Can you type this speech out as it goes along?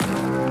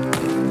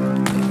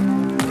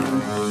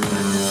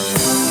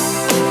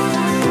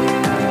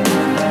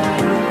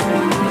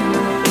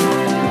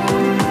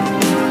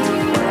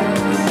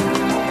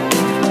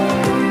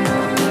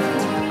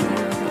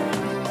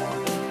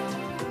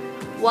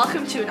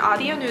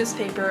audio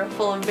newspaper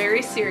full of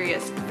very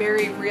serious,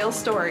 very real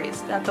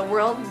stories that the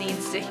world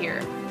needs to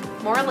hear.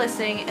 More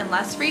listening and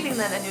less reading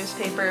than a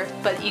newspaper,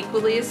 but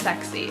equally as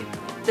sexy.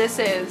 This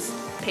is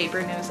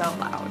Paper News Out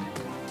Loud.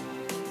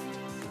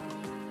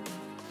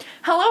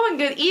 Hello and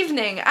good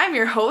evening. I'm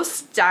your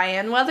host,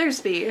 Diane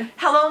Weathersby.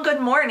 Hello and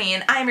good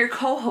morning. I'm your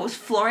co-host,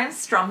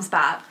 Florence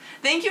Strumsbach.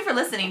 Thank you for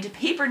listening to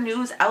Paper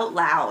News Out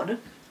Loud.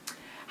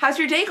 How's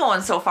your day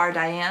going so far,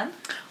 Diane?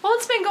 Well,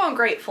 it's been going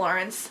great,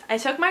 Florence. I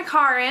took my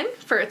car in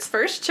for its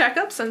first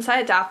checkup since I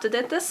adopted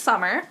it this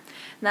summer.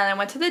 Then I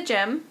went to the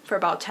gym for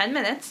about 10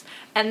 minutes,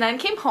 and then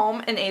came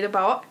home and ate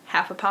about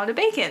half a pound of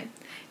bacon.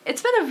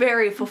 It's been a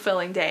very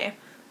fulfilling day.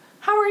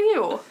 How are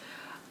you?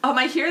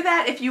 I hear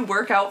that if you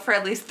work out for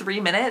at least 3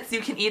 minutes, you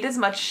can eat you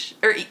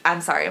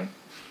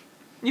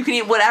can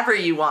eat whatever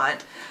you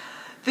want.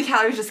 The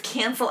calories just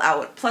cancel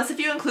out. Plus, if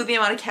you include the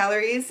amount of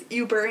calories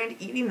you burned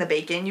eating the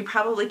bacon, you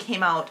probably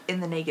came out in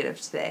the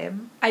negative today.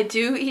 I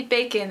do eat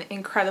bacon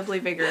incredibly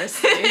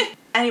vigorously.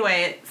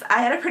 Anyways,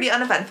 I had a pretty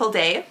uneventful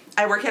day.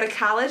 I work at a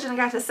college and I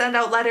got to send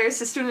out letters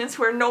to students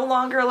who are no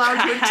longer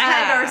allowed to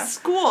attend our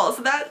school,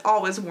 so that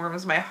always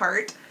warms my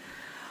heart.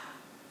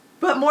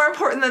 But more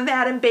important than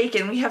that and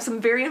bacon, we have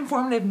some very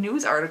informative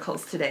news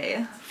articles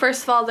today.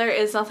 First of all, there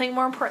is nothing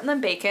more important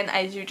than bacon.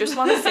 I do just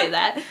want to say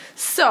that.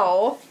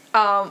 So,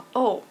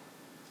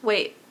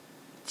 wait.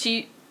 Do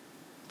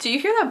you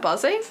hear that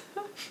buzzing?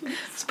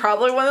 It's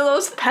probably one of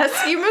those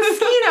pesky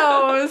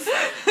mosquitoes.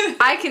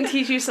 I can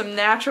teach you some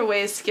natural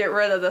ways to get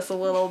rid of this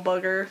little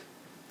bugger.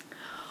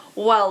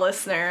 Well,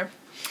 listener,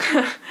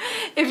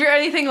 if you're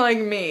anything like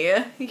me,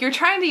 you're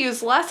trying to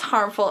use less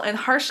harmful and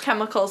harsh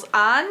chemicals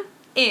on,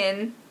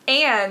 in,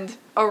 and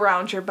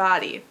around your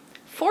body.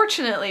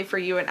 Fortunately for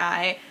you and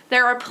I,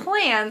 there are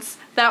plants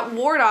that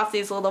ward off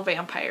these little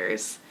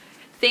vampires.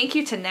 Thank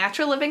you to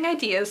Natural Living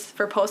Ideas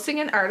for posting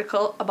an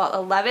article about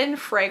 11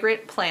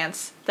 fragrant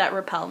plants that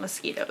repel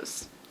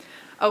mosquitoes.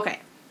 Okay,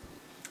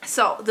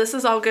 so this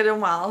is all good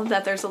and well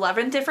that there's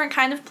 11 different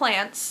kind of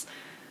plants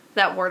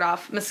that ward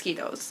off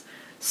mosquitoes.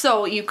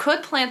 So you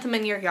could plant them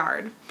in your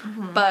yard,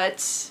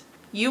 but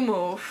you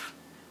move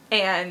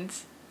and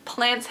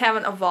plants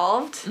haven't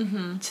evolved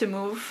to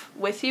move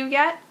with you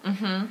yet.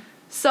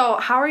 So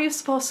how are you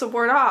supposed to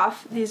ward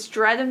off these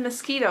dreaded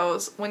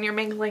mosquitoes when you're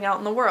mingling out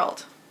in the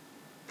world?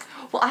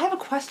 Well, I have a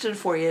question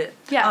for you,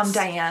 Yes.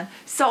 Diane.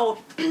 So,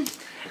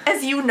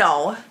 as you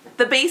know,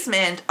 the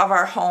basement of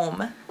our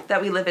home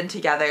that we live in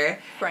together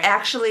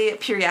actually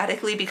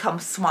periodically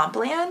becomes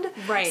swampland.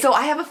 Right. So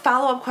I have a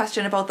follow-up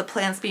question about the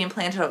plants being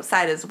planted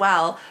outside as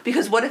well,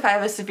 because what if I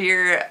have a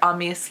severe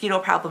mosquito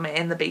problem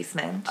in the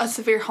basement? A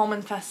severe home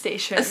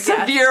infestation. A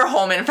severe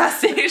home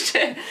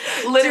infestation.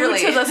 Literally.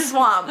 Due to the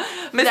swamp.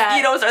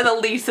 Mosquitoes are the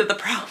least of the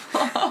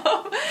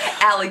problem.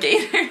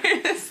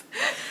 Alligators.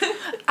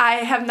 I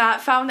have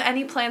not found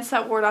any plants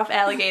that ward off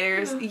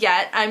alligators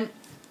yet.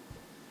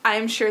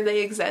 I'm sure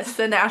they exist.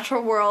 The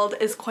natural world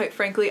is quite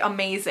frankly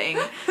amazing,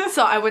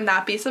 so I would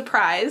not be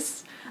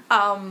surprised.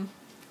 But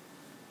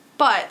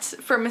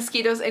for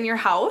mosquitoes in your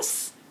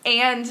house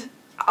and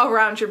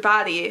around your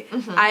body,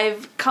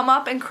 I've come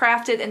up and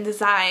crafted and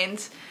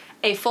designed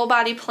a full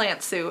body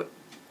plant suit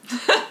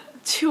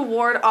to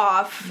ward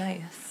off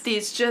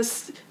these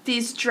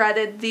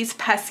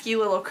pesky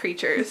little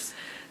creatures.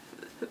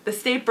 The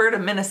state bird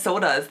of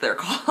Minnesota, as they're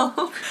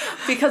called.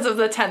 Because of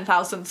the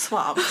 10,000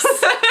 swamps.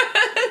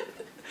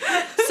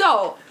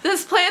 So,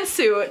 this plant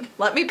suit,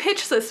 let me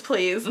pitch this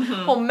please,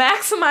 will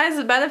maximize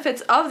the benefits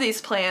of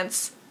these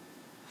plants,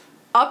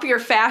 up your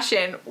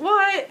fashion,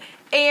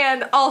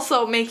 and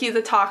also make you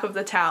the talk of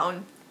the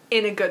town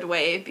in a good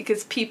way,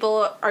 because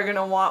people are going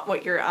to want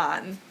what you're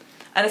on.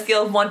 On a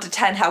scale of 1 to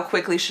 10, how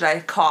quickly should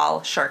I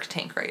call Shark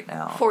Tank right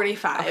now?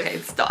 45. Okay,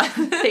 it's done.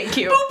 Thank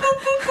you. Boop, boop,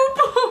 boop, boop,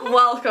 boop.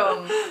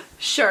 Welcome,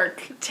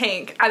 Shark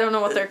Tank. I don't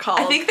know what they're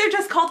called. I think they're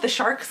just called the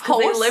Sharks because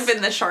they live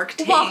in the Shark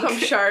Tank. Welcome,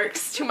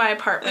 Sharks, to my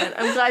apartment.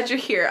 I'm glad you're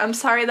here. I'm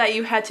sorry that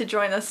you had to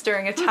join us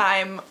during a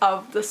time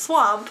of the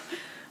swamp,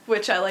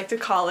 which I like to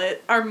call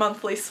it, our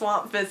monthly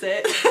swamp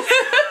visit.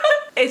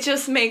 It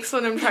just makes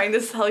what I'm trying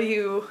to tell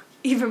you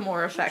even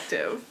more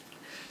effective.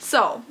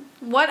 So,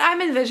 what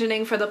I'm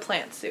envisioning for the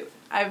plant suit,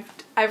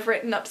 I've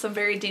written up some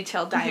very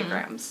detailed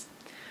diagrams.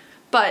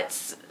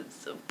 But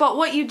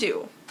what you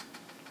do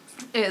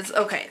is,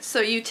 so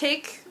you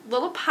take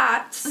little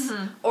pots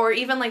or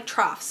even like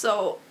troughs.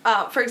 So,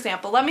 for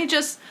example, let me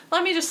just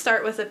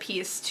start with a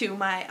piece to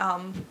my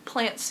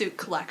plant suit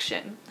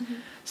collection.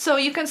 So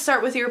you can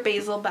start with your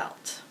basil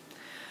belt.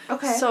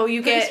 Okay. So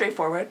you Pretty get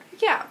straightforward.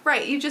 Yeah,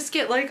 right. You just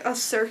get like a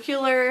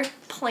circular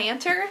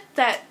planter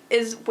that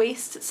is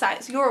waist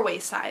size, your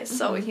waist size.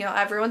 So,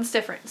 everyone's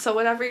different. So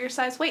whatever your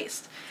size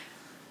waist.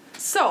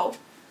 So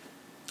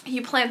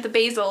you plant the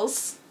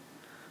basils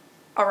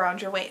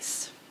around your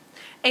waist.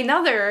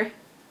 Another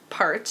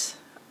part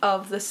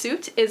of the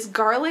suit is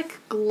garlic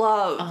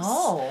gloves.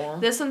 Oh.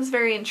 This one's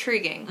very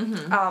intriguing.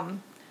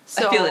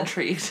 So, I feel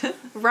intrigued.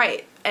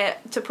 Right.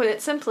 To put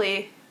it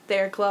simply,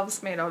 they're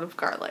gloves made out of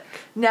garlic.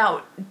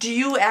 Now, do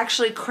you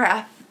actually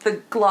craft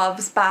the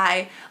gloves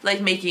by,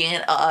 like, making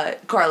a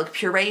garlic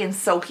puree and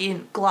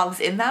soaking gloves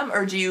in them?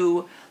 Or do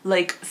you,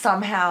 like,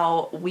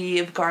 somehow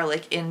weave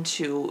garlic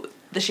into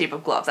the shape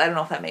of gloves? I don't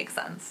know if that makes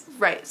sense.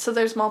 Right, so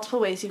there's multiple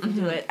ways you can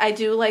do it. I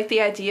do like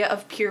the idea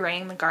of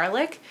pureeing the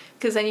garlic,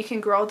 because then you can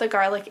grow the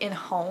garlic in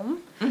home.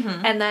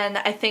 And then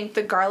I think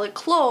the garlic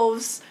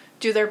cloves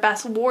do their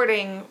best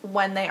warding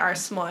when they are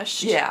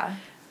smushed. Yeah.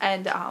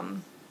 And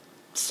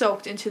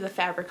soaked into the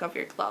fabric of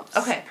your gloves.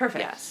 Okay,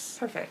 perfect. Yes.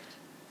 Perfect.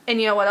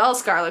 And you know what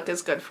else garlic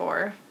is good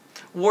for?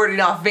 Warding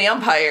off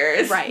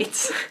vampires.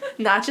 Right.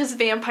 Not just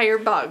vampire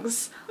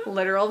bugs,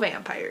 literal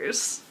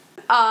vampires.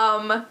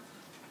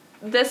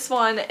 This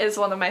one is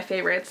one of my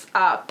favorites.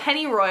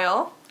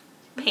 Pennyroyal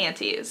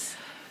panties.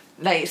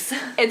 Nice.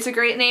 It's a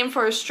great name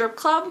for a strip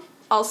club,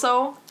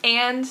 also,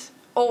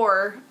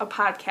 or a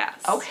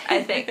podcast. Okay.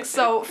 I think.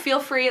 So feel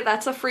free.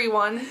 That's a free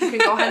one. You can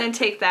go ahead and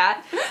take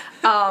that.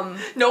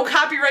 No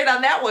copyright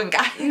on that one,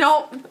 guys.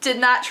 Nope. Did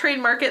not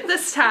trademark it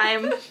this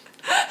time.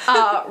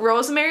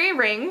 Rosemary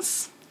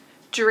rings,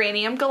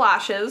 geranium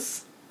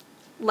galoshes,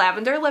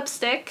 lavender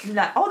lipstick.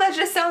 Oh, that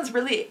just sounds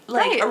really,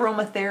 like, Right.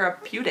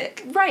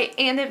 aromatherapeutic. Right,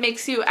 and it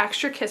makes you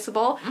extra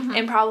kissable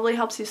and probably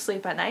helps you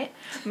sleep at night.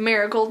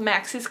 Marigold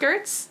maxi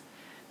skirts,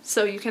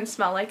 so you can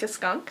smell like a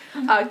skunk.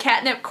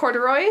 Catnip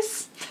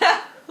corduroys.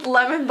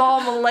 Lemon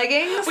balm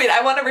leggings. Wait,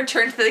 I want to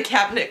return to the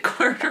cabinet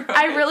corduroy.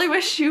 I really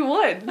wish you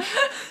would.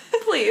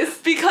 Please.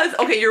 Because,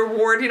 okay, you're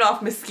warding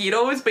off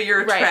mosquitoes, but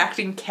you're Right.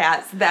 attracting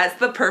cats. That's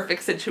the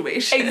perfect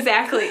situation.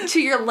 Exactly, to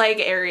your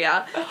leg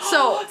area.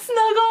 So,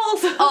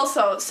 Snuggles!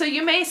 also, so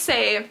you may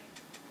say,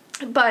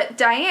 but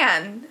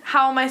Diane,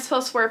 how am I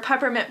supposed to wear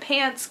peppermint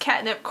pants,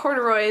 catnip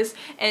corduroys,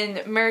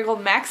 and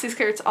marigold maxi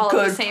skirts all at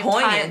the Good same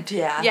point, time?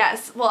 yeah.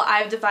 Yes, well,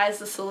 I've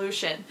devised a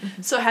solution.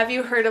 So have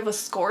you heard of a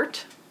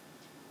skort?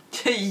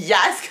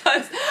 Yes,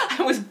 because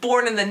I was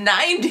born in the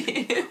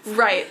 90s.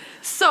 Right.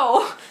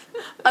 So,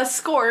 a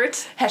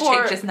skort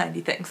Hashtag just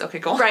 90 things. Okay,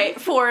 go on. right,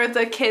 for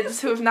the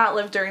kids who have not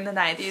lived during the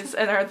 90s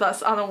and are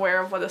thus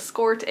unaware of what a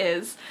skort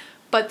is,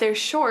 but they're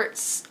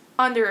shorts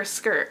under a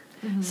skirt.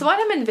 So what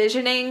I'm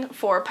envisioning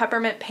for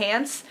peppermint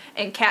pants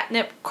and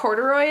catnip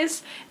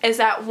corduroys is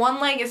that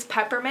one leg is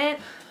peppermint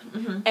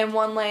and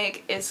one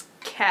leg is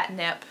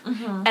catnip,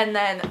 and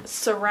then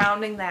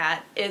surrounding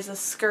that is a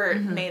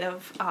skirt made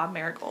of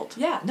marigold.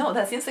 Yeah, no,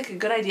 that seems like a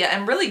good idea.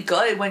 And really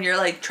good when you're,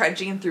 like,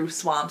 trudging through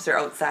swamps or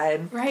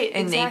outside Right,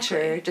 in exactly.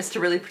 nature, just to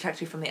really protect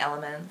you from the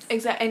elements.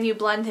 Exactly, and you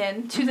blend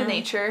in to the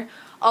nature.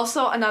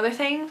 Also, another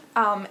thing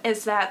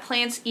is that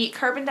plants eat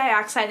carbon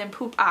dioxide and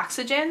poop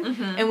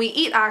oxygen, and we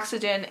eat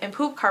oxygen and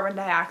poop carbon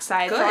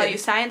dioxide for all Good. you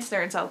science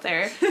nerds out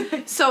there.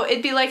 So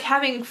it'd be like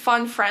having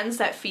fun friends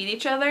that feed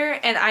each other,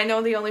 and I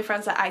know the only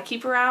friends that I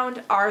keep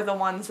around are the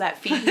ones that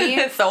feed me.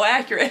 It's so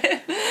accurate.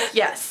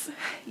 Yes,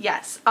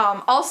 yes.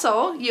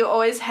 Also, you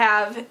always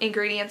have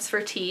ingredients for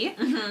tea.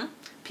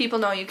 People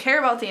know you care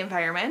about the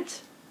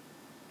environment.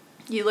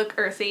 You look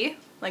earthy,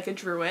 like a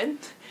druid.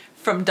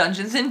 From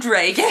Dungeons and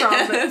Dragons.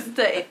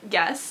 From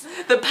yes.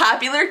 The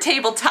popular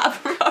tabletop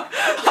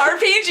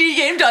RPG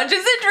game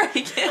Dungeons and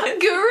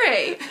Dragons.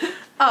 Great.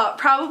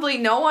 Probably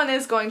no one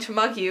is going to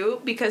mug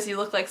you because you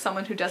look like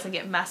someone who doesn't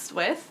get messed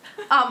with.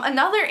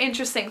 Another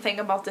interesting thing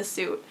about this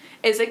suit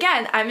is,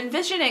 again, I'm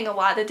envisioning a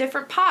lot of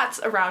different pots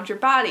around your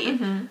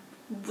body.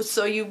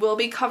 So you will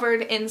be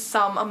covered in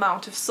some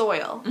amount of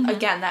soil.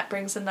 Again, that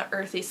brings in the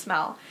earthy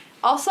smell.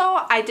 Also,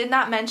 I did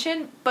not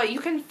mention, but you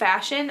can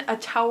fashion a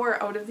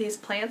tower out of these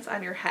plants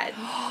on your head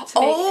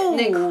to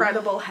make an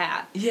incredible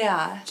hat.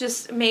 Yeah.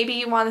 Just maybe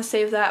you want to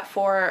save that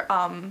for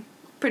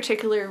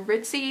particular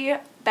ritzy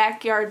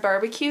backyard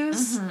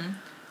barbecues.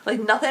 Like,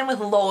 nothing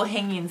with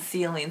low-hanging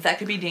ceilings. That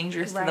could be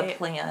dangerous to the Right.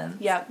 plants.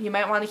 Yeah, you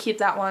might want to keep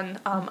that one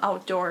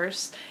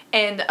outdoors.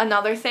 And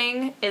another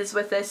thing is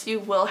with this, you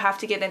will have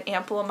to get an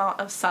ample amount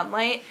of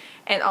sunlight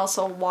and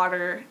also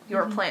water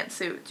your plant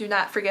suit. Do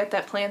not forget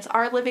that plants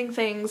are living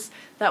things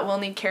that will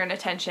need care and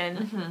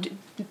attention.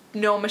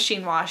 No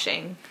machine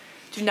washing.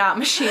 Do not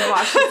machine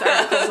wash these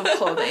articles of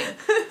clothing.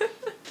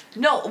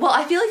 No, well,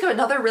 I feel like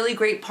another really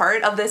great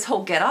part of this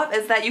whole getup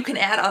is that you can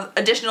add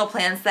additional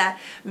plants that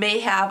may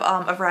have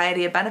a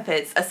variety of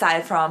benefits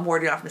aside from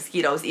warding off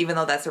mosquitoes, even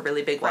though that's a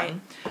really big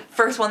one.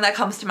 First one that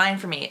comes to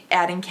mind for me,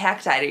 adding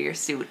cacti to your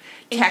suit.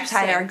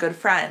 Cacti are good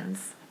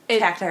friends.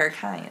 Cacti are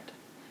kind.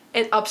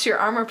 It ups your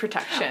armor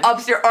protection.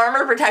 Ups your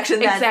armor protection,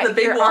 that's the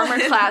big your one.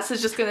 armor class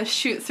is just going to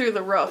shoot through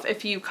the roof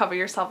if you cover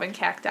yourself in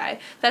cacti.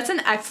 That's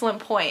an excellent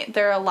point.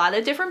 There are a lot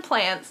of different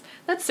plants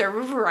that serve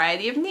a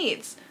variety of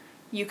needs.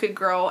 You could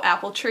grow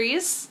apple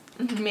trees,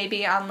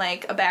 maybe on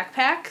like a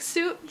backpack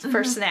suit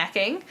for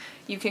snacking.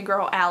 You can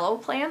grow aloe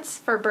plants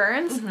for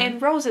burns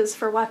and roses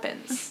for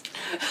weapons.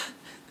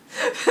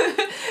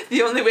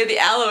 The only way the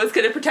aloe is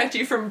going to protect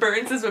you from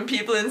burns is when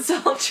people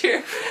insult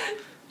your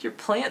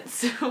plant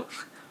suit.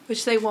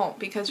 Which they won't,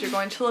 because you're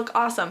going to look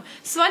awesome.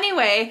 So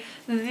anyway,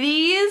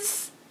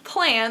 these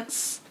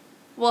plants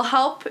will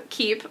help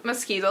keep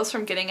mosquitoes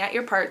from getting at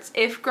your parts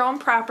if grown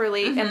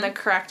properly in the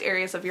correct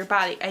areas of your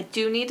body. I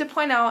do need to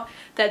point out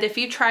that if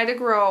you try to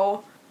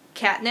grow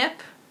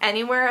catnip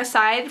anywhere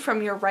aside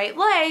from your right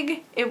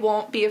leg, it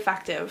won't be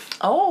effective.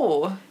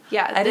 Oh.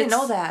 Yeah. I didn't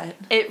know that.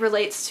 It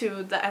relates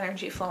to the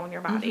energy flow in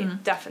your body,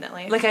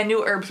 definitely. Like, I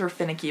knew herbs were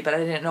finicky, but I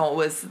didn't know it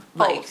was,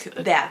 like,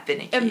 that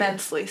finicky.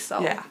 Immensely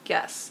so. Yeah.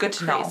 Yes. Good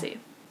to Crazy. know.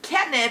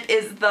 Catnip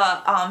is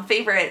the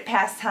favorite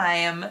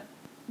pastime,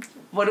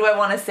 what do I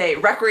want to say,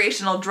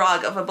 recreational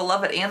drug of a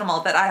beloved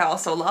animal that I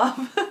also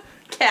love.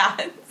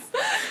 Cats.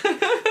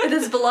 It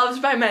is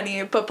beloved by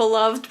many, but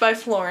beloved by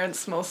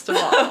Florence most of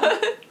all.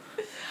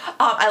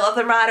 I love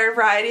the modern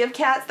variety of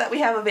cats that we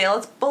have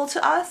available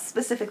to us,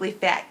 specifically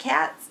fat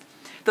cats.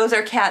 Those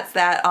are cats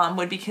that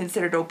would be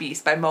considered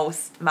obese by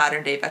most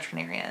modern-day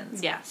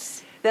veterinarians.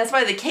 Yes. That's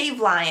why the cave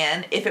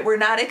lion, if it were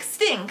not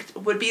extinct,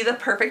 would be the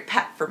perfect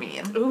pet for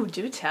me. Ooh,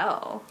 do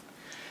tell.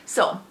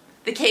 So,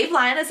 the cave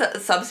lion is a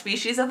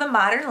subspecies of the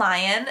modern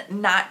lion,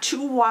 not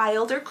too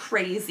wild or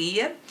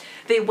crazy.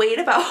 They weighed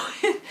about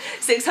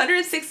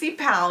 660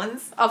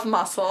 pounds. Of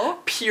muscle.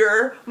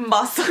 Pure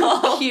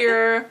muscle.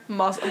 Pure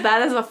muscle.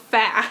 That is a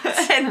fact.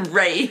 And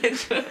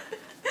rage.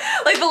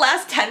 Like, the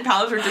last 10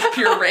 pounds were just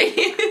pure rage.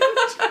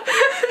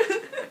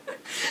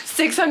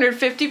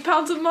 650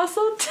 pounds of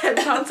muscle, 10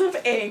 pounds of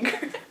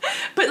anger.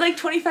 But, like,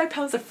 25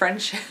 pounds of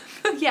friendship.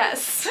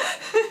 Yes.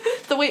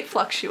 The weight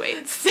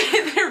fluctuates.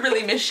 They're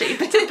really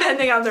misshapen.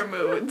 Depending on their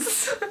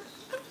moods.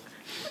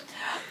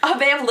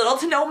 They have little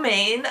to no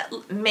mane,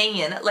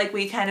 like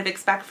we kind of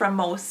expect from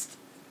most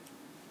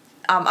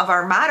of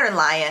our modern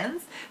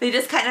lions. They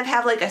just kind of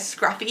have like a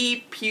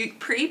scruffy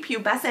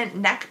prepubescent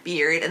neck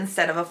beard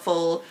instead of a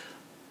full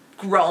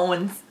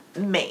grown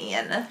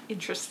mane.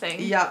 Interesting.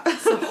 Yep.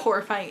 It's a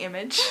horrifying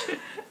image.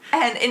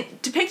 And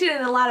depicted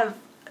in a lot of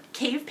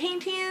cave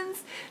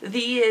paintings,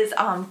 these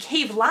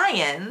cave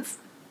lions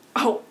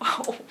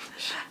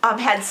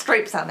had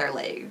stripes on their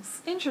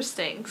legs.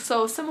 Interesting.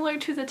 So similar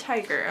to the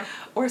tiger.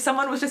 Or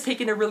someone was just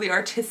taking a really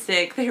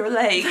artistic, they were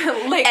like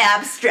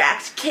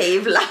abstract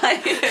cave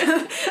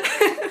lion.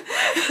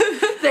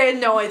 They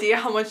had no idea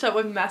how much that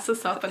would mess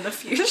us up in the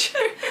future.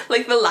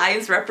 Like the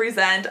lines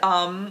represent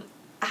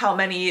how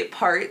many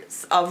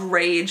parts of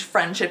rage,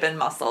 friendship, and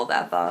muscle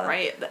that the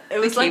right. It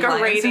was like a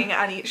lions. rating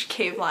on each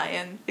cave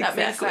lion. That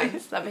Exactly. makes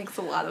sense. That makes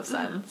a lot of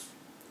sense.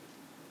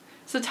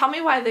 So tell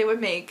me why they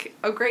would make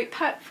a great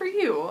pet for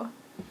you.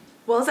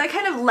 Well, as I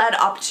kind of led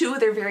up to,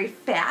 they're very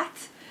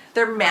fat.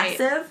 They're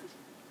massive. Right.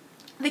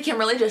 They can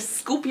really just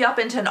scoop you up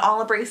into an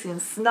all-embracing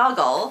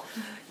snuggle.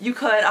 You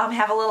could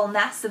have a little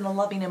nest in the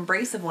loving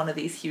embrace of one of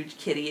these huge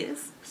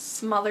kitties.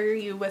 Smother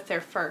you with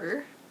their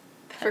fur.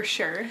 For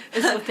sure,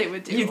 is what they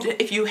would do.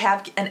 If you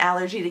have an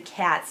allergy to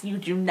cats, you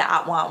do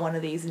not want one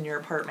of these in your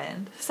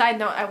apartment. Side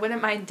note, I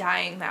wouldn't mind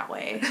dying that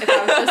way. If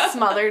I was just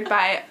smothered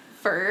by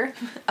fur.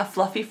 A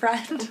fluffy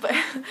friend.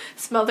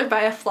 Smothered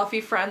by a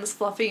fluffy friend's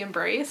fluffy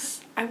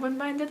embrace. I wouldn't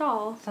mind at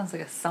all. Sounds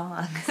like a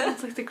song.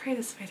 Sounds like the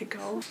greatest way to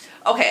go.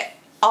 Okay,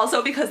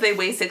 also because they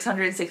weigh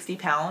 660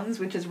 pounds,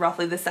 which is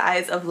roughly the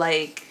size of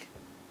like...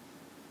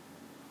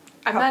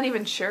 I'm not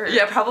even sure.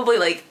 Yeah, probably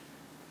like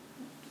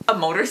a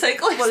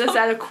motorcycle or What is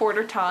that, a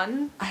quarter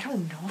ton? I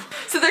don't know.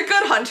 So they're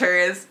good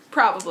hunters.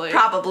 Probably.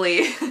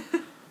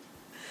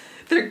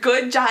 They're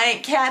good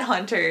giant cat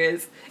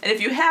hunters. And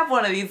if you have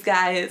one of these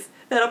guys,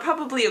 that'll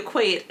probably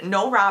equate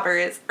no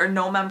robbers or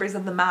no members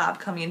of the mob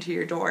coming into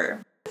your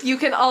door. You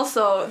can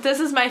also, this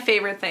is my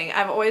favorite thing.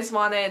 I've always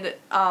wanted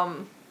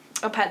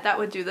a pet that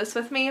would do this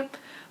with me.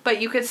 But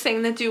you could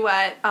sing the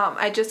duet,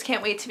 I Just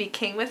Can't Wait to Be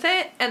King with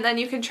it. And then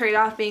you can trade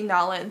off being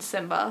Nala and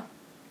Simba.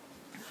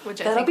 Which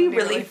I That'll think be would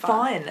really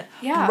fun.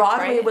 Yeah,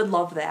 Broadway right? would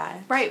love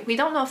that. Right. We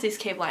don't know if these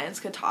cave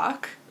lions could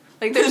talk.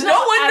 Like, there's no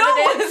one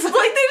evidence. knows.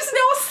 Like, there's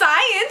no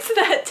science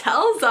that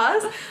tells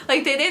us.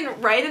 Like, they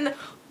didn't write in...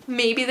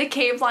 Maybe the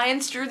cave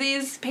lions drew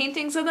these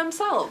paintings of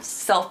themselves.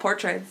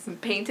 Self-portraits.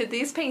 Painted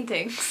these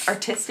paintings.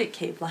 Artistic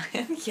cave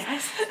lions.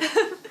 Yes.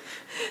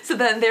 So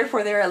then,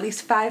 therefore, there are at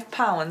least 5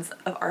 pounds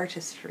of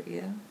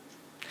artistry.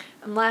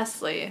 And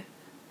lastly,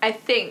 I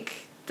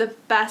think the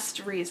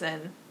best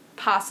reason,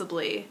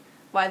 possibly,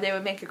 why they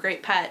would make a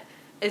great pet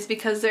is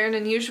because they're an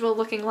unusual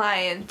looking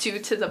lion due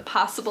to the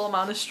possible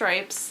amount of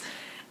stripes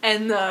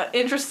and the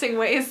interesting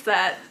ways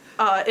that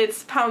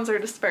its pounds are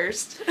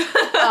dispersed.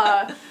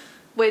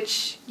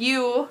 Which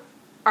you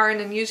are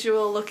an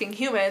unusual looking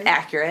human.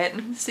 Accurate.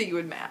 So you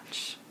would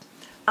match.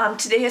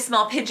 Today, a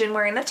small pigeon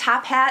wearing a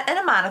top hat and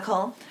a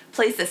monocle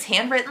placed this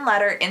handwritten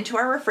letter into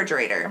our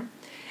refrigerator.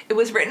 It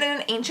was written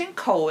in an ancient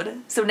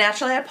code, so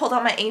naturally I pulled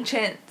out my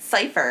ancient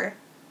cipher.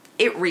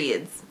 It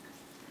reads,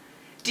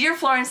 Dear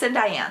Florence and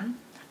Diane,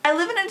 I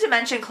live in a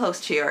dimension close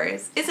to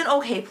yours. It's an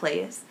okay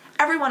place.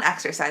 Everyone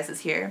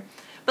exercises here.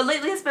 But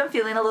lately it's been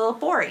feeling a little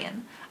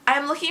boring. I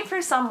am looking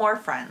for some more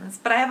friends,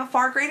 but I have a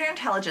far greater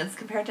intelligence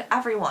compared to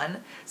everyone,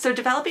 so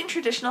developing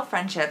traditional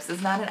friendships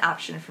is not an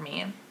option for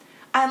me.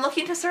 I am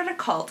looking to start a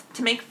cult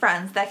to make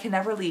friends that can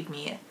never leave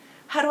me.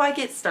 How do I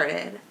get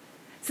started?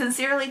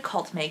 Sincerely,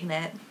 Cult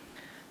Magnet.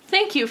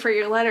 Thank you for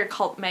your letter,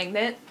 Cult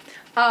Magnet.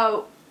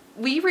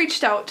 We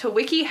reached out to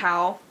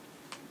WikiHow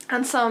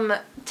on some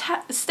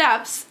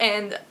steps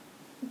and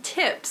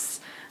tips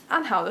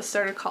on how to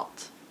start a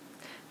cult.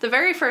 the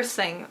very first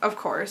thing, of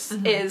course,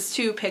 is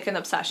to pick an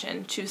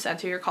obsession to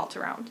center your cult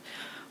around.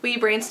 We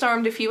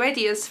brainstormed a few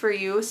ideas for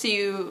you,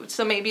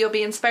 so maybe you'll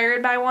be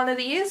inspired by one of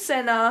these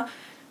and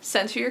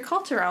center your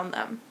cult around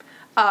them.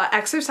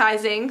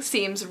 Exercising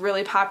seems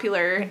really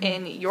popular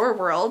in your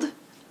world,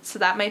 so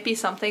that might be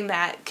something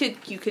that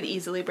you could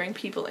easily bring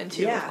people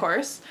into, of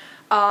course.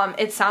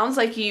 It sounds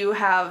like you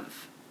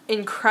have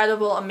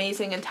incredible,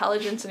 amazing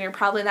intelligence, and you're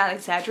probably not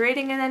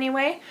exaggerating in any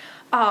way.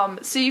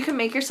 So you can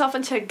make yourself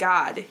into a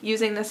god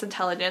using this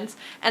intelligence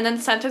and then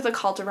center the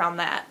cult around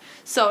that.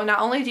 So not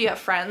only do you have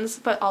friends,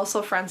 but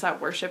also friends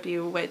that worship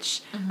you,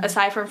 which,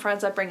 aside from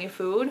friends that bring you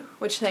food,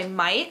 which they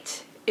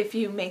might if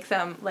you make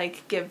them,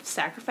 like, give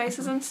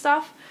sacrifices and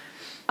stuff,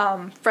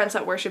 friends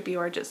that worship you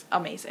are just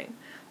amazing.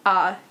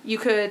 You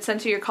could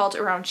center your cult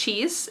around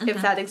cheese,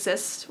 if that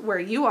exists where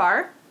you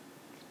are.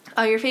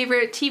 Your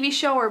favorite TV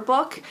show or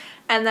book,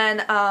 and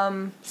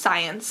then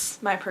science,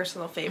 my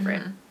personal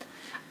favorite.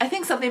 I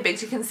think something big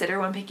to consider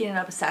when picking an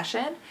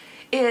obsession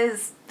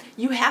is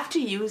you have to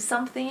use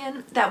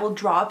something that will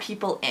draw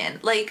people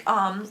in. Like,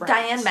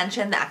 Diane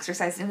mentioned, the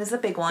exercising is a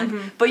big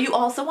one, but you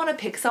also want to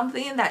pick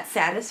something that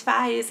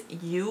satisfies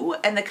you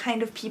and the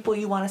kind of people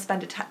you want to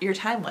spend your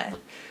time with.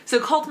 So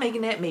cult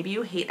making it, maybe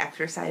you hate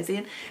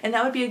exercising, and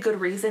that would be a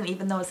good reason,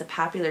 even though it's a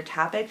popular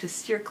topic, to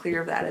steer clear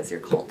of that as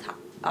your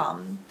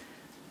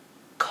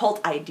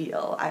cult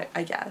ideal,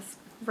 I guess.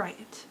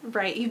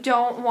 Right. You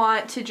don't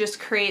want to just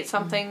create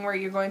something where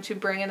you're going to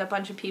bring in a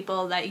bunch of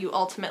people that you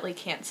ultimately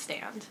can't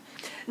stand.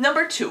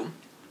 Number 2,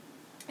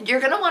 you're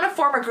going to want to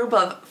form a group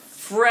of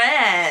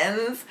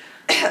friends,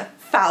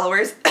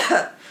 followers.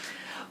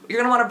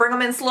 You're going to want to bring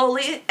them in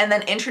slowly and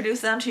then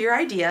introduce them to your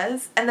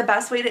ideas. And the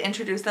best way to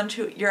introduce them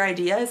to your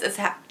ideas is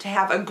to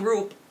have a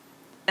group,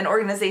 an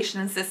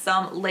organization and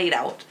system laid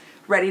out,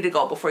 ready to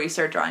go before you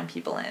start drawing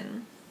people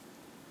in.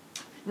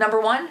 Number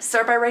 1,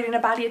 start by writing a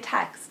body of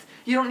text.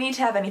 You don't need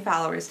to have any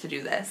followers to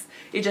do this.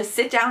 You just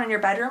sit down in your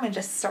bedroom and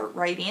just start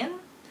writing.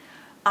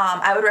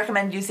 I would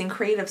recommend using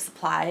creative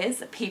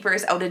supplies. Paper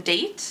is out of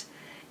date.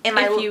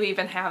 If you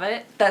even have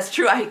it. That's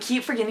true. I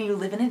keep forgetting you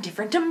live in a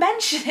different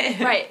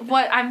dimension. Right.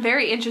 What I'm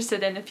very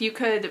interested in, if you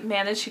could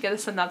manage to get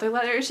us another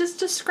letter, is just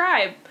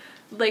describe,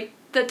 like,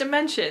 the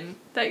dimension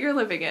that you're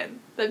living in.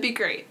 That'd be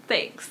great.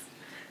 Thanks.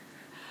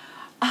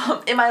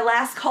 In my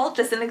last cult,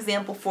 just an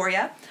example for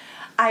you,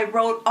 I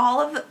wrote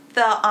all of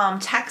the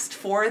text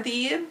for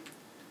the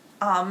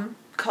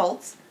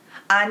cults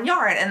on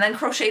yarn and then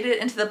crocheted it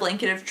into the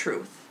blanket of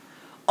truth.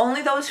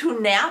 Only those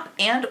who nap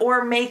and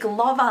or make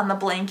love on the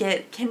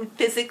blanket can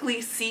physically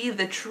see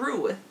the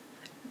truth.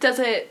 Did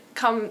it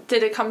come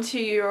to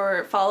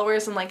your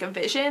followers in, like, a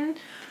vision?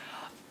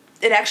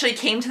 It actually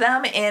came to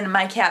them in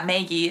my cat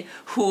Maggie,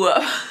 who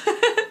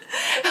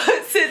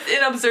sits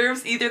and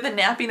observes either the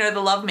napping or the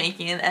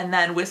lovemaking and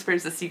then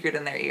whispers a secret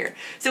in their ear.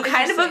 So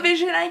kind of a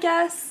vision, I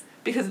guess.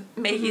 Because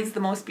Maggie's the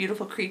most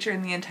beautiful creature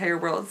in the entire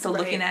world, so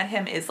looking at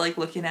him is like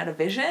looking at a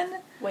vision.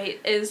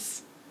 Wait,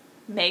 is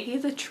Maggie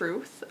the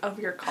truth of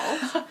your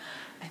cult?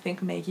 I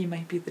think Maggie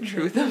might be the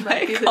truth of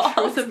my cult.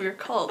 The truth of your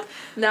cult.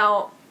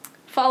 Now,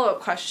 follow-up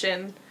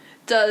question.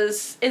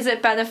 Is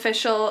it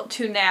beneficial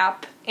to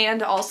nap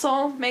and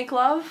also make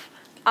love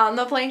on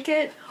the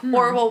blanket,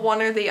 or will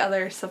one or the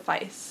other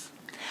suffice?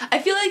 I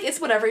feel like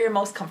it's whatever you're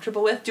most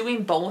comfortable with.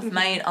 Doing both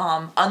might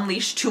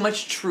unleash too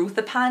much truth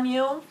upon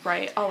you.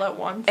 Right, all at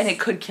once. And it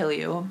could kill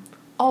you.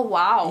 Oh,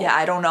 wow. Yeah,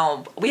 I don't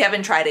know. We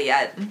haven't tried it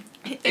yet.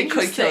 It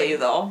could kill you,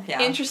 though. Yeah.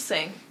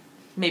 Interesting.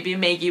 Maybe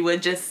Maggie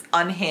would just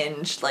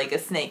unhinge like a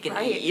snake and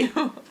eat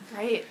you.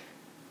 Right.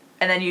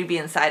 And then you'd be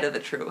inside of the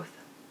truth.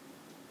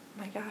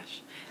 Oh my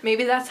gosh.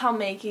 Maybe that's how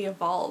Maggie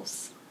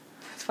evolves.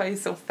 That's why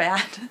he's so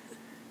fat.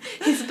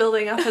 He's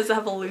building up his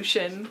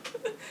evolution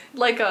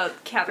like a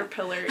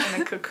caterpillar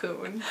in a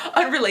cocoon.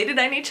 Unrelated,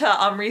 I need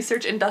to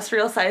research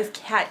industrial-sized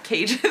cat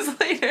cages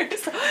later,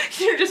 so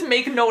you just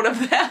make note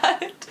of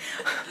that.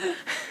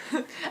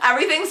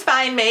 Everything's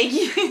fine,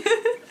 Maggie.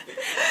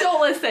 Don't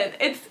listen.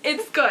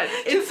 It's good.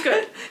 It's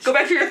good. Go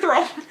back to your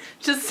throne.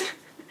 Just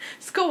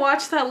go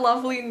watch that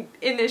lovely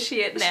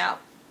initiate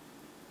nap.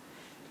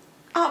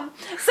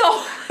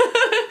 So,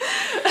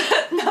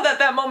 now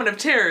that moment of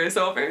terror is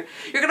over,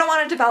 you're going to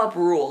want to develop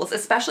rules,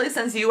 especially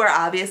since you are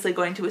obviously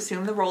going to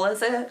assume the role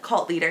as a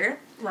cult leader.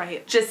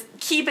 Right. Just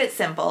keep it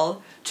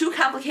simple. Too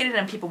complicated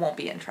and people won't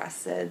be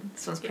interested.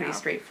 This one's pretty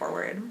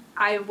straightforward.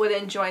 I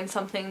wouldn't join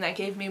something that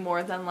gave me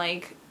more than,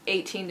 like,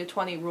 18 to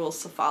 20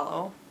 rules to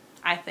follow,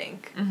 I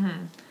think.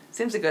 Mm-hmm.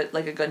 Seems a good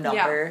number.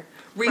 Yeah.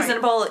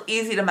 Reasonable,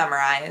 easy to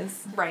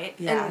memorize. Right.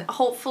 Yeah. And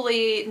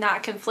hopefully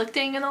not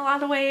conflicting in a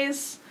lot of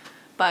ways.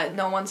 But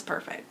no one's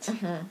perfect.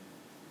 Mm-hmm.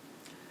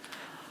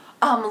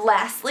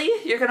 Lastly,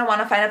 you're going to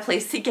want to find a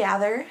place to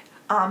gather.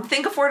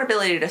 Think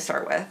affordability to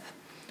start with.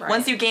 Right.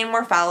 Once you gain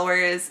more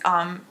followers,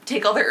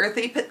 take all their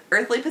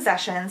earthly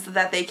possessions so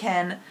that they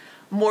can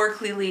more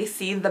clearly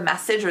see the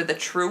message or the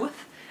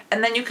truth.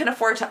 And then you can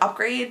afford to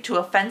upgrade to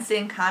a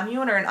fenced-in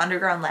commune or an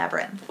underground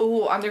labyrinth.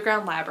 Ooh,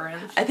 underground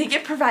labyrinth. I think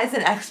it provides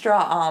an extra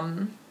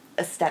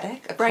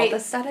aesthetic, a Right.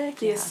 cult aesthetic.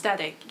 The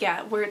aesthetic,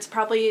 yeah, where it's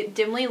probably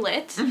dimly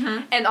lit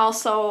and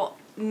also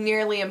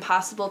nearly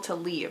impossible to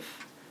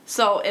leave.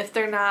 So if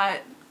they're not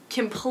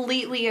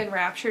completely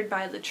enraptured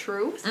by the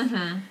truth,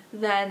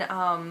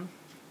 then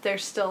they're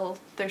still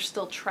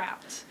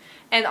trapped.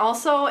 And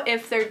also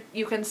if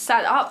you can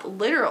set up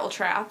literal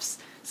traps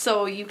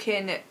so you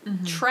can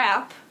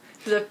trap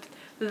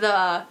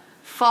the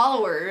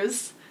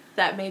followers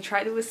that may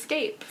try to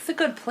escape. It's a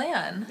good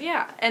plan.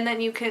 Yeah, and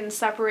then you can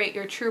separate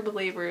your true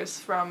believers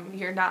from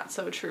your not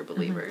so true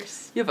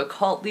believers. You have a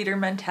cult leader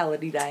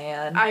mentality,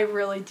 Diane. I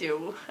really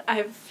do.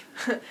 I've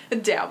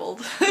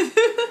dabbled.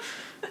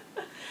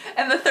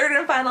 And the third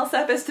and final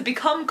step is to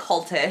become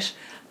cultish.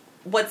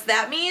 What's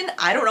that mean?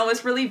 I don't know.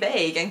 It's really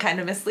vague and kind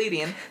of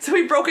misleading. So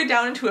we broke it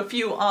down into a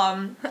few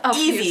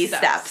easy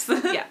steps.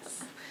 Yes.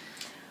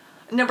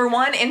 Number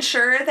 1,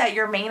 ensure that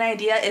your main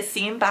idea is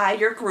seen by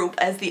your group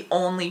as the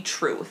only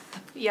truth.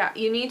 Yeah,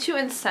 you need to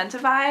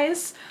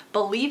incentivize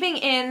believing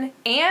in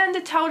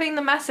and touting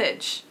the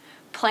message.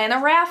 Plan a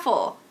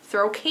raffle.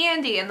 Throw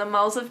candy in the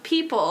mouths of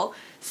people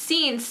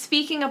seen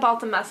speaking about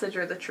the message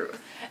or the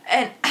truth.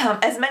 And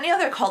as many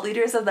other cult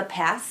leaders of the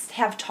past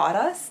have taught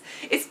us,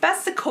 it's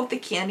best to coat the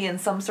candy in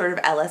some sort of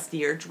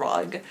LSD or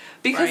drug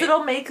because Right.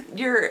 it'll make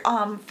your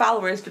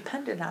followers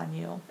dependent on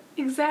you.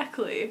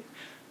 Exactly.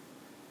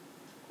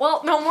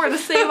 Well, no more to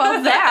say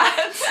about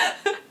that.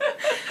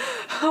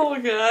 Oh my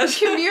gosh.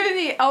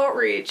 Community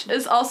outreach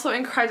is also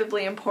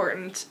incredibly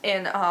important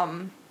in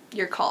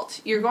your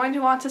cult. You're going to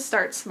want to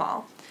start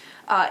small.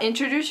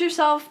 Introduce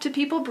yourself to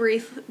people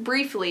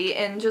briefly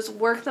and just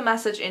work the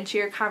message into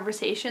your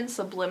conversation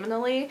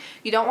subliminally.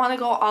 You don't want to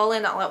go all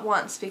in all at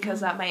once because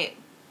that might,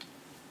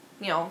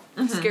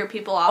 scare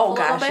people off a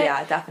little bit.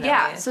 Yeah, definitely.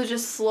 Yeah, so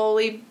just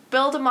slowly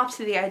build them up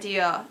to the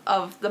idea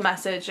of the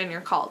message in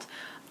your cult.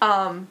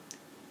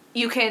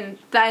 You can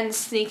then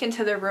sneak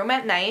into their room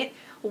at night,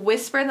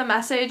 whisper the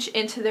message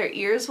into their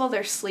ears while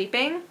they're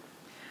sleeping.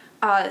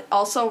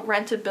 Also,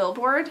 rent a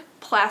billboard,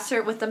 plaster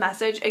it with the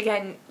message.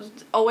 Again,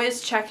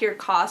 always check your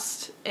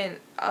cost and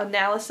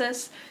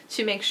analysis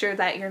to make sure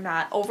that you're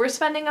not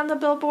overspending on the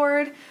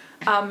billboard.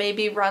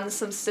 Maybe run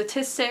some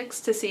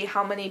statistics to see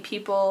how many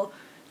people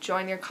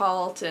join your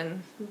cult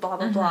and blah,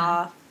 blah,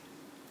 blah,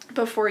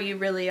 before you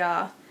really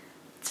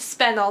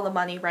spend all the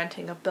money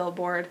renting a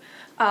billboard.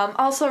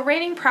 Also,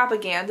 raining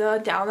propaganda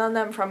down on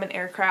them from an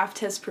aircraft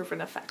has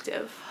proven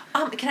effective.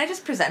 Can I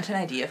just present an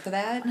idea for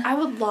that? I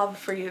would love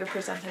for you to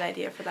present an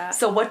idea for that.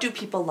 So what do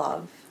people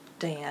love,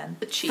 Diane?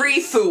 The cheese. Free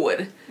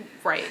food.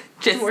 Right.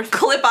 Just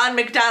clip on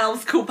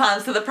McDonald's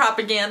coupons to the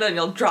propaganda and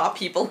you'll draw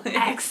people in.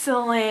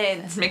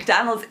 Excellent.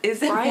 McDonald's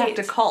is in fact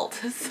a cult.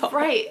 So.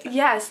 Right,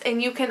 yes.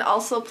 And you can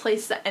also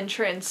place the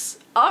entrance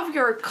of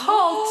your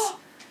cult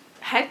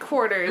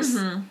headquarters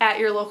at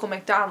your local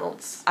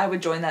McDonald's. I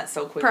would join that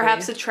so quickly.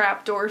 Perhaps a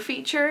trapdoor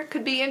feature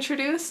could be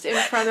introduced in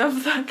front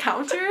of the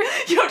counter.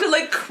 You have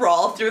to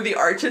crawl through the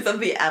arches of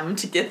the M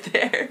to get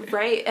there.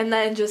 Right, and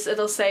then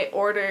it'll say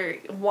order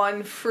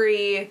 1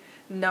 free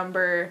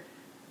number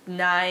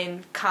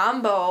 9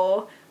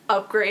 combo,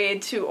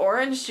 upgrade to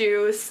orange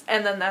juice,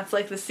 and then that's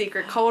the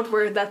secret code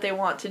word that they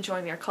want to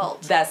join your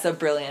cult. That's a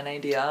brilliant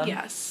idea.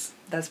 Yes.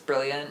 That's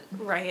brilliant.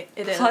 Right,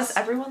 it is. Plus,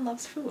 everyone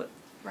loves food.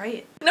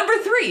 Right. Number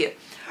 3,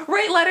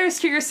 write letters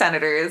to your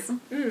senators.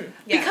 Yes.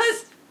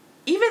 Because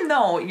even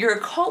though you're a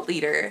cult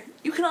leader,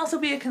 you can also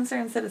be a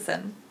concerned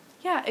citizen.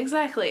 Yeah,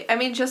 exactly. I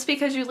mean, just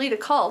because you lead a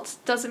cult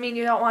doesn't mean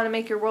you don't want to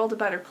make your world a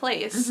better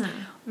place.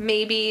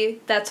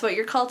 Maybe that's what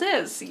your cult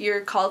is.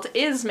 Your cult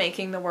is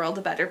making the world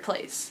a better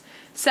place.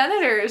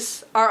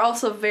 Senators are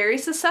also very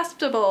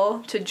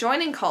susceptible to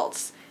joining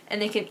cults,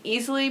 and they can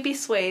easily be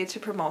swayed to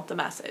promote the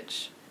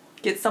message.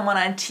 Get someone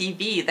on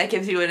TV. That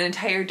gives you an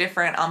entire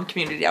different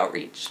community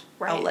outreach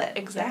outlet.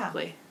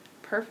 Exactly. Yeah.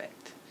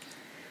 Perfect.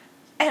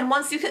 And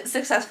once you can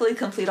successfully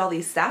complete all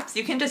these steps,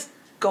 you can just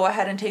go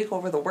ahead and take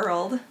over the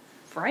world.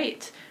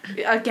 Right.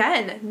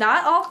 Again,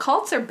 not all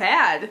cults are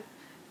bad.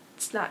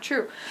 It's not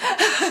true.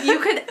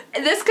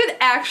 This could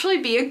actually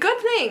be a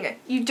good thing.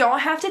 You don't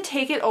have to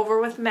take it over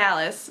with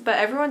malice, but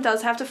everyone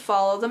does have to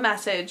follow the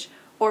message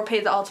or pay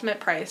the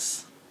ultimate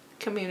price.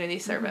 Community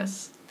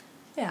service.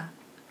 Yeah.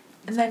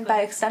 And then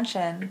by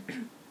extension,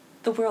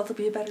 the world will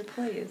be a better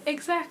place.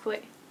 Exactly.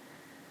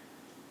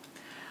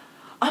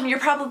 You're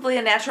probably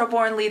a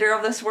natural-born leader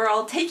of this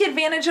world. Take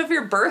advantage of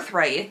your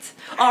birthright.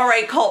 All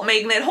right, cult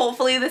magnet,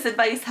 hopefully this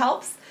advice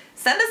helps.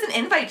 Send us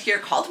an invite to your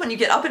cult when you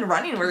get up and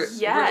running.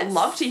 We'd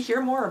love to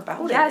hear more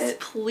about it. Yes,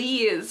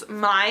 please.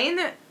 Mine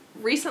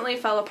recently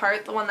fell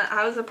apart, the one that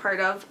I was a part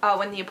of,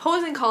 when the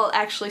opposing cult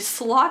actually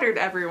slaughtered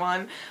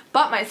everyone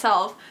but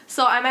myself.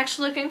 So I'm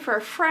actually looking for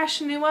a fresh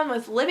new one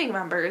with living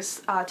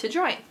members to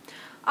join.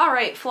 All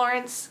right,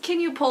 Florence, can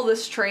you pull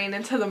this train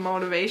into the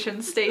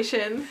motivation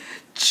station?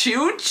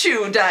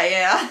 Choo-choo,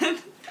 Diane.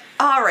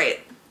 All right.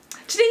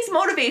 Today's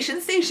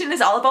motivation station is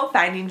all about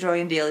finding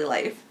joy in daily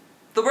life.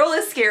 The world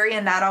is scary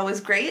and not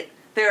always great,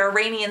 There are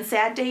rainy and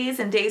sad days,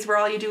 and days where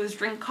all you do is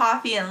drink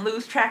coffee and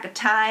lose track of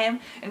time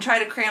and try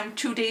to cram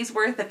 2 days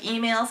worth of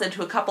emails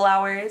into a couple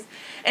hours.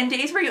 And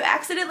days where you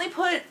accidentally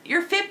put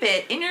your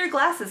Fitbit in your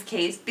glasses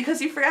case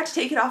because you forgot to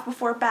take it off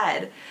before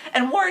bed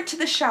and wore it to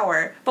the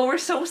shower, but were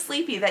so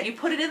sleepy that you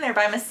put it in there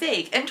by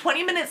mistake. And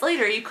 20 minutes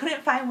later, you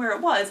couldn't find where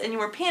it was and you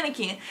were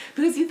panicking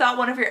because you thought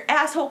one of your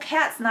asshole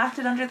cats knocked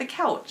it under the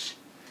couch.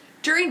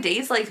 During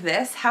days like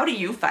this, how do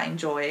you find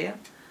joy?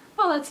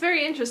 Oh, that's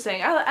very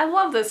interesting. I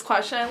love this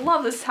question. I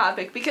love this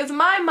topic because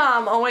my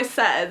mom always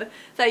said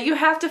that you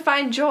have to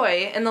find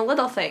joy in the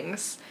little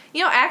things.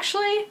 You know,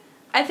 actually,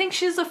 I think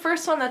she's the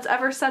first one that's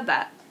ever said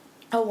that.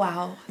 Oh,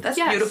 wow. That's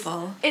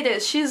beautiful. It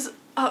is. She's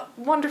a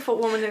wonderful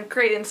woman and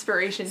great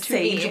inspiration to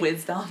me. Sage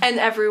wisdom. And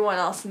everyone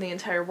else in the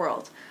entire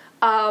world.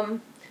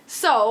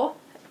 So,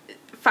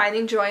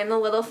 finding joy in the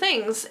little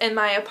things. In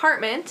my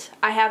apartment,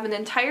 I have an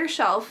entire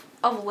shelf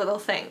of little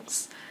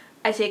things.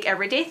 I take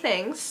everyday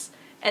things,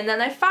 and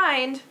then I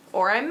find,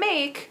 or I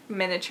make,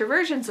 miniature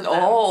versions of them.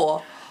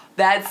 Oh,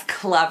 that's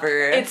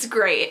clever. It's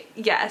great,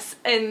 yes.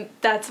 And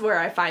that's where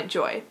I find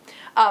joy.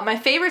 My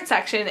favorite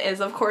section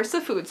is, of course,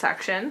 the food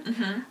section.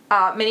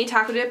 Mm-hmm. Mini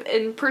Taco Dip,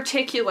 in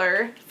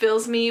particular,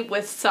 fills me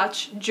with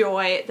such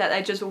joy that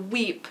I just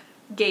weep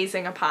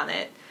gazing upon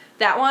it.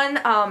 That one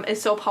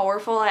is so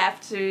powerful, I have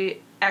to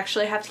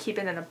keep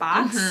it in a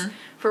box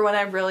for when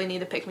I really need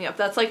to pick me up.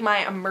 That's like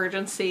my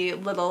emergency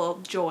little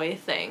joy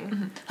thing.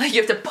 Mm-hmm. Like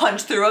you have to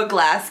punch through a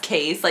glass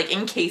case, like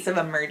in case of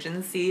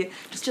emergency.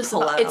 Just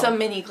pull out. It's a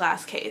mini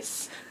glass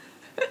case.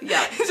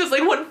 Yeah. It's just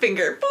like one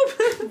finger.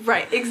 Boop.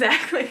 Right,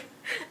 exactly.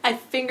 I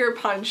finger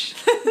punch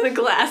the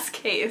glass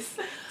case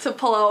to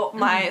pull out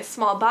my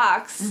small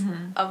box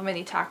of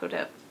mini Taco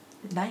Dip.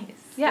 Nice.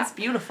 Yeah. That's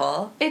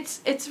beautiful.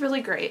 It's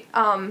really great.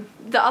 The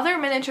other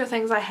miniature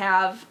things I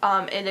have,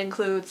 it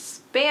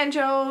includes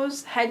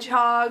banjos,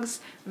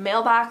 hedgehogs,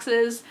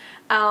 mailboxes,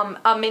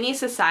 a mini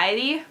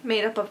society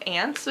made up of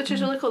ants, which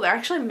is really cool. They're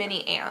actually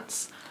mini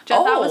ants, which I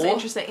thought was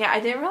interesting. Yeah, I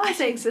didn't realize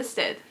they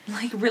existed.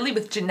 Like, really,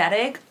 with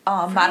genetic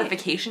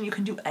modification, you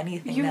can do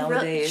anything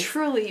nowadays.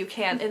 Truly, you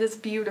can. It is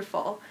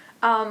beautiful.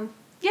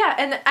 Yeah,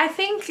 and I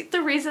think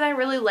the reason I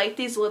really like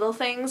these little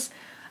things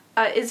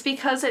is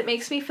because it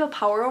makes me feel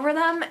power over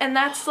them, and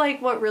that's,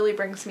 like, what really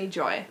brings me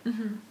joy.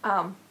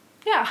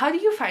 Yeah, how do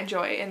you find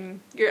joy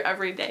in your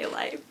everyday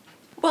life?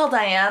 Well,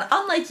 Diane,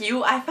 unlike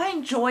you, I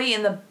find joy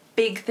in the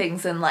big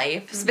things in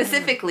life,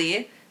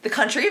 specifically the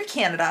country of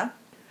Canada,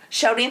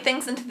 shouting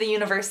things into the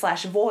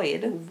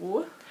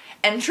universe/void,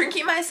 and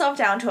shrinking myself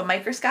down to a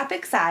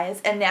microscopic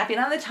size and napping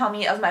on the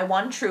tummy of my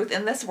one truth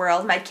in this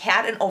world, my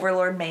cat and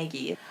overlord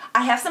Maggie.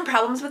 I have some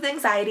problems with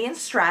anxiety and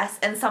stress,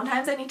 and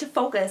sometimes I need to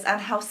focus on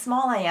how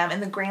small I am in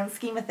the grand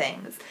scheme of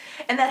things,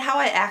 and that how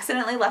I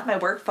accidentally left my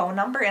work phone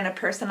number in a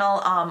personal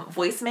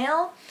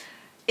voicemail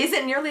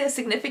isn't nearly as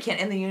significant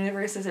in the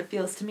universe as it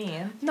feels to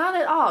me. Not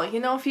at all. You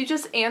know, if you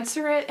just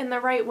answer it in the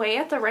right way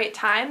at the right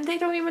time, they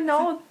don't even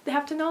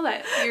have to know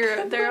that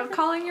they're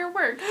calling your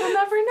work. They'll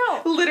never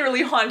know.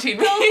 Literally haunting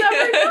me. They'll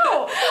never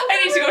know.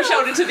 I need to go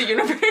shout into the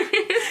universe.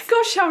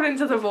 Go shout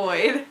into the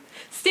void.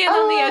 Stand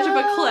on the edge of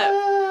a cliff.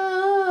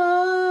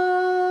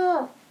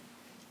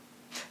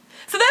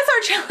 So that's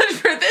our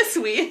challenge for this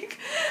week.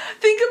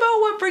 Think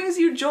about what brings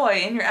you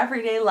joy in your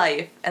everyday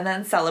life and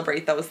then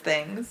celebrate those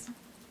things.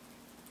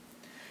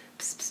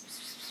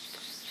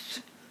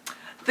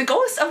 The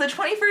ghost of the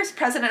 21st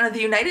President of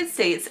the United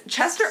States,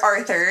 Chester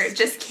Arthur,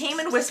 just came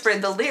and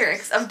whispered the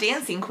lyrics of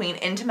Dancing Queen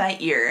into my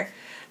ear.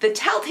 The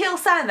telltale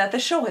sign that the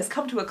show has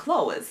come to a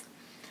close.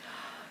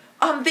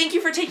 Thank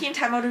you for taking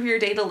time out of your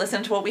day to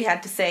listen to what we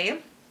had to say.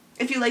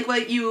 If you like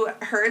what you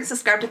heard,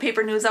 subscribe to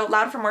Paper News Out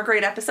Loud for more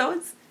great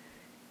episodes.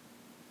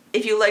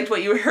 If you liked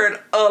what you heard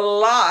a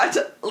lot,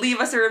 leave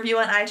us a review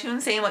on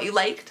iTunes saying what you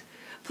liked.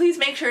 Please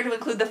make sure to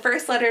include the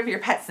first letter of your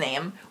pet's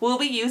name. We'll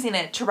be using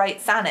it to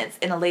write sonnets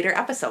in a later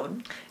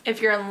episode. If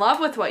you're in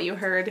love with what you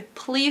heard,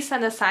 please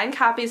send us signed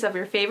copies of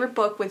your favorite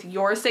book with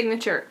your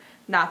signature,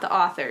 not the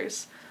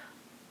author's.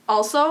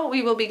 Also,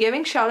 we will be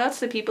giving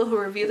shout-outs to people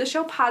who review the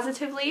show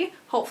positively,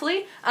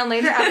 hopefully, on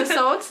later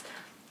episodes.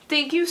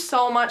 Thank you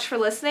so much for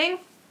listening.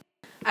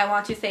 I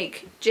want to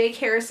thank Jake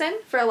Harrison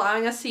for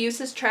allowing us to use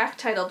his track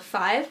titled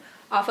 5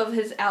 off of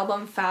his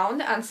album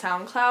Found on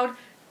SoundCloud.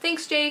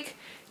 Thanks, Jake.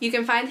 You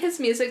can find his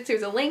music through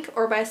the link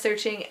or by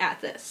searching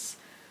at this.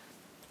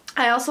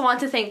 I also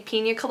want to thank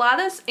Pina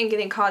Coladas and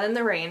Getting Caught in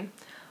the Rain.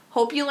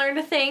 Hope you learned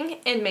a thing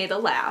and made a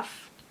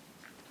laugh.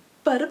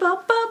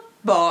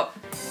 Ba-da-ba-ba-ba.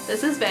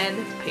 This has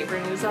been Paper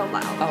News Out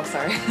Loud. Oh,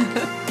 sorry.